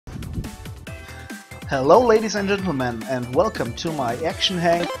Hello ladies and gentlemen, and welcome to my Action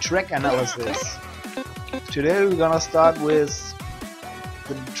Henk track analysis. Today we're gonna start with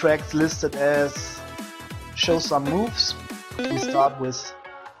the tracks listed as Show Some Moves. We start with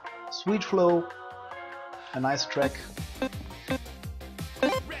Sweet Flow, a nice track.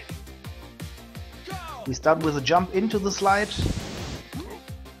 We start with a jump into the slide.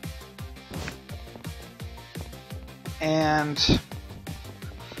 And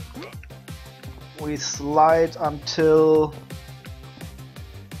we slide until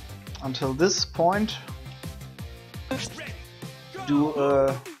this point. Do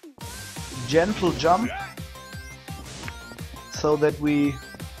a gentle jump so that we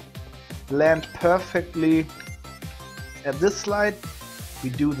land perfectly at this slide.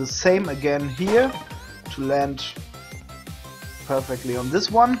 We do the same again here to land perfectly on this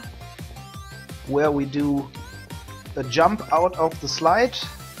one, where we do a jump out of the slide.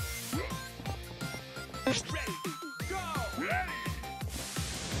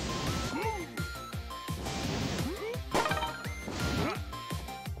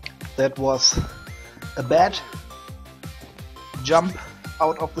 That was a bad jump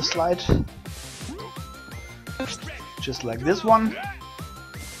out of the slide, just like this one.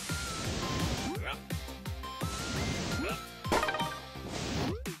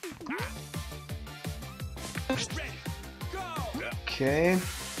 Okay.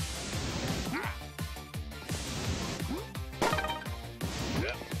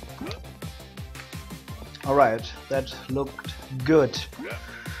 Alright, that looked good.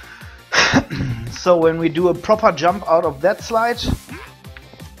 So when we do a proper jump out of that slide,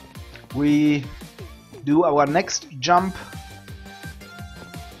 we do our next jump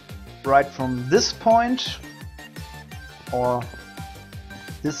right from this point or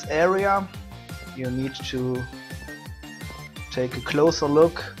this area. You need to take a closer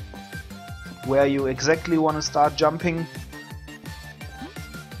look where you exactly want to start jumping.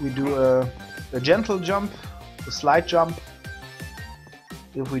 We do a gentle jump, a slight jump.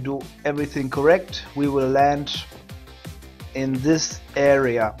 If we do everything correct, we will land in this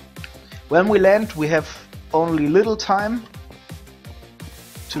area. When we land, we have only little time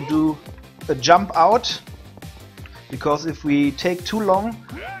to do a jump out, because if we take too long,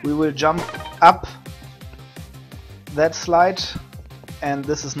 we will jump up that slide, and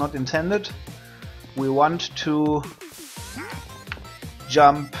this is not intended. We want to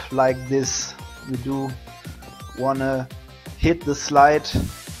jump like this. We do wanna hit the slide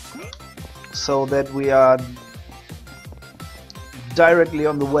so that we are directly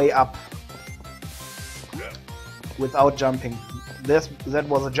on the way up without jumping. That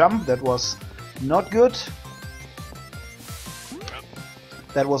was a jump, that was not good.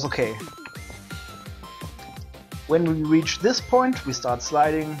 That was okay. When we reach this point, we start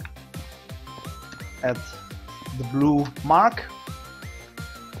sliding at the blue mark.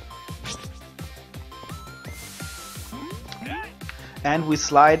 And we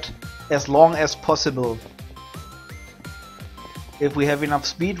slide as long as possible. If we have enough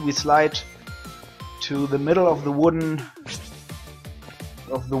speed, we slide to the middle of the wooden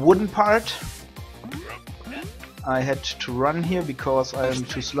part. I had to run here because I am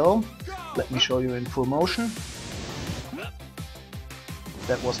too slow. Let me show you in full motion.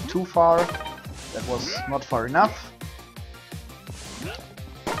 That was too far. That was not far enough.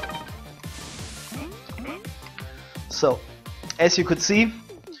 So, as you could see,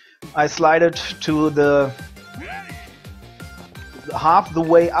 I slided to the half the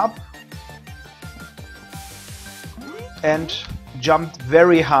way up and jumped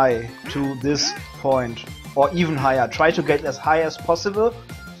very high to this point, or even higher. Try to get as high as possible,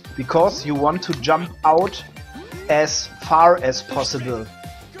 because you want to jump out as far as possible.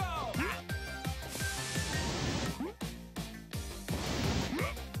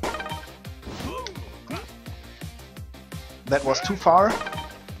 That was too far,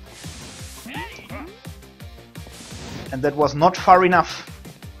 and that was not far enough.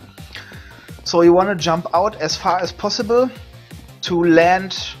 So you want to jump out as far as possible to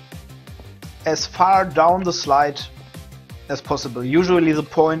land as far down the slide as possible. Usually the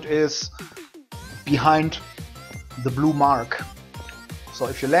point is behind the blue mark. So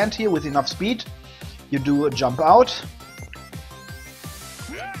if you land here with enough speed, you do a jump out,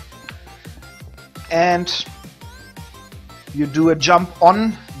 and you do a jump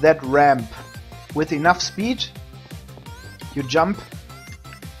on that ramp with enough speed. You jump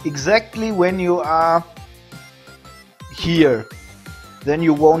exactly when you are here. Then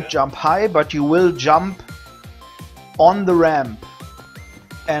you won't jump high, but you will jump on the ramp.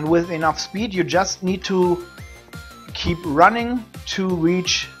 And with enough speed, you just need to keep running to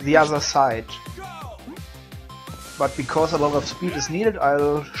reach the other side. but because a lot of speed is needed,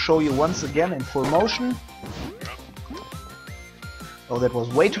 I'll show you once again in full motion. Oh, that was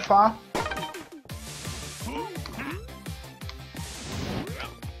way too far.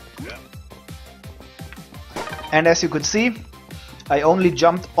 And as you could see, I only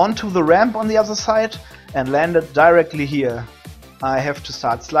jumped onto the ramp on the other side and landed directly here. I have to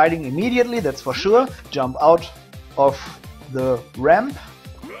start sliding immediately, that's for sure. Jump out of the ramp,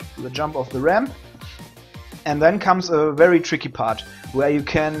 the jump of the ramp. And then comes a very tricky part, where you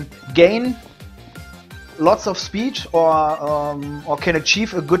can gain lots of speed or can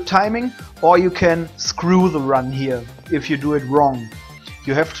achieve a good timing, or you can screw the run here if you do it wrong.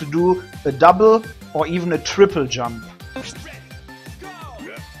 You have to do a double or even a triple jump.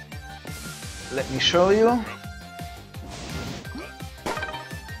 Let me show you.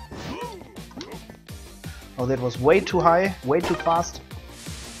 Oh, that was way too high, way too fast.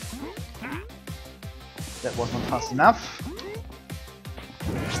 That was not fast enough.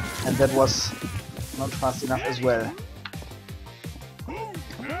 And that was not fast enough as well.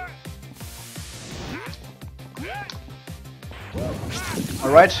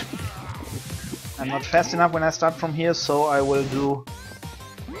 Alright. I'm not fast enough when I start from here, so I will do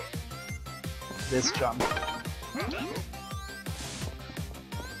this jump.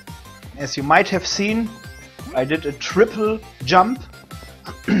 As you might have seen, I did a triple jump.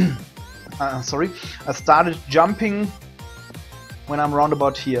 Sorry, I started jumping when I'm round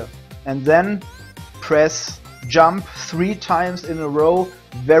about here, and then press jump 3 times in a row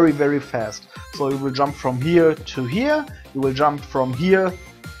very, very fast. So you will jump from here to here, you will jump from here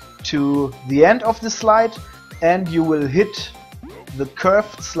to the end of the slide, and you will hit the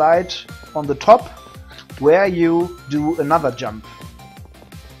curved slide on the top where you do another jump.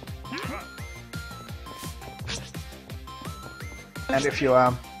 And if you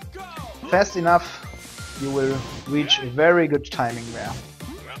are fast enough, you will reach a very good timing there.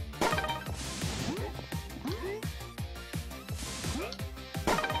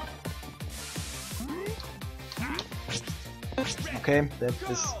 Okay, that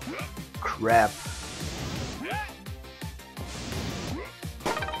is crap.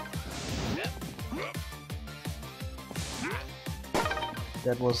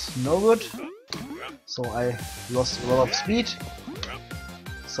 That was no good, so I lost a lot of speed.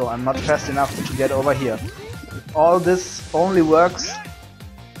 So I'm not fast enough to get over here. All this only works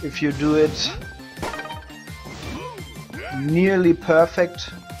if you do it nearly perfect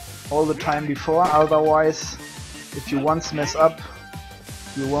all the time before. Otherwise, if you once mess up,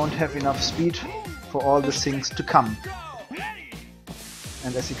 you won't have enough speed for all the things to come.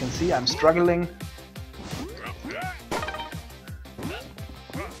 And as you can see, I'm struggling.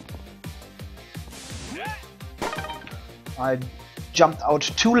 I jumped out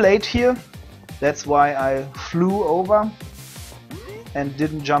too late here, that's why I flew over and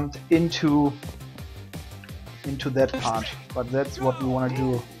didn't jump into that part, but that's what we want to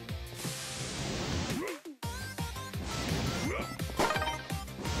do.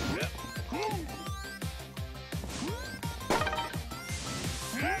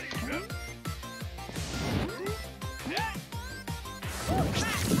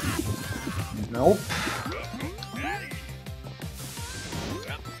 Nope.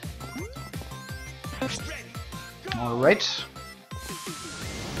 All right.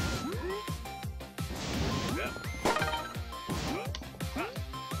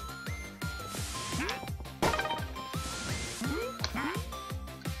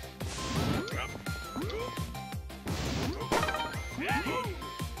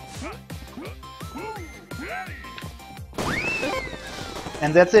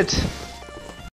 And that's it.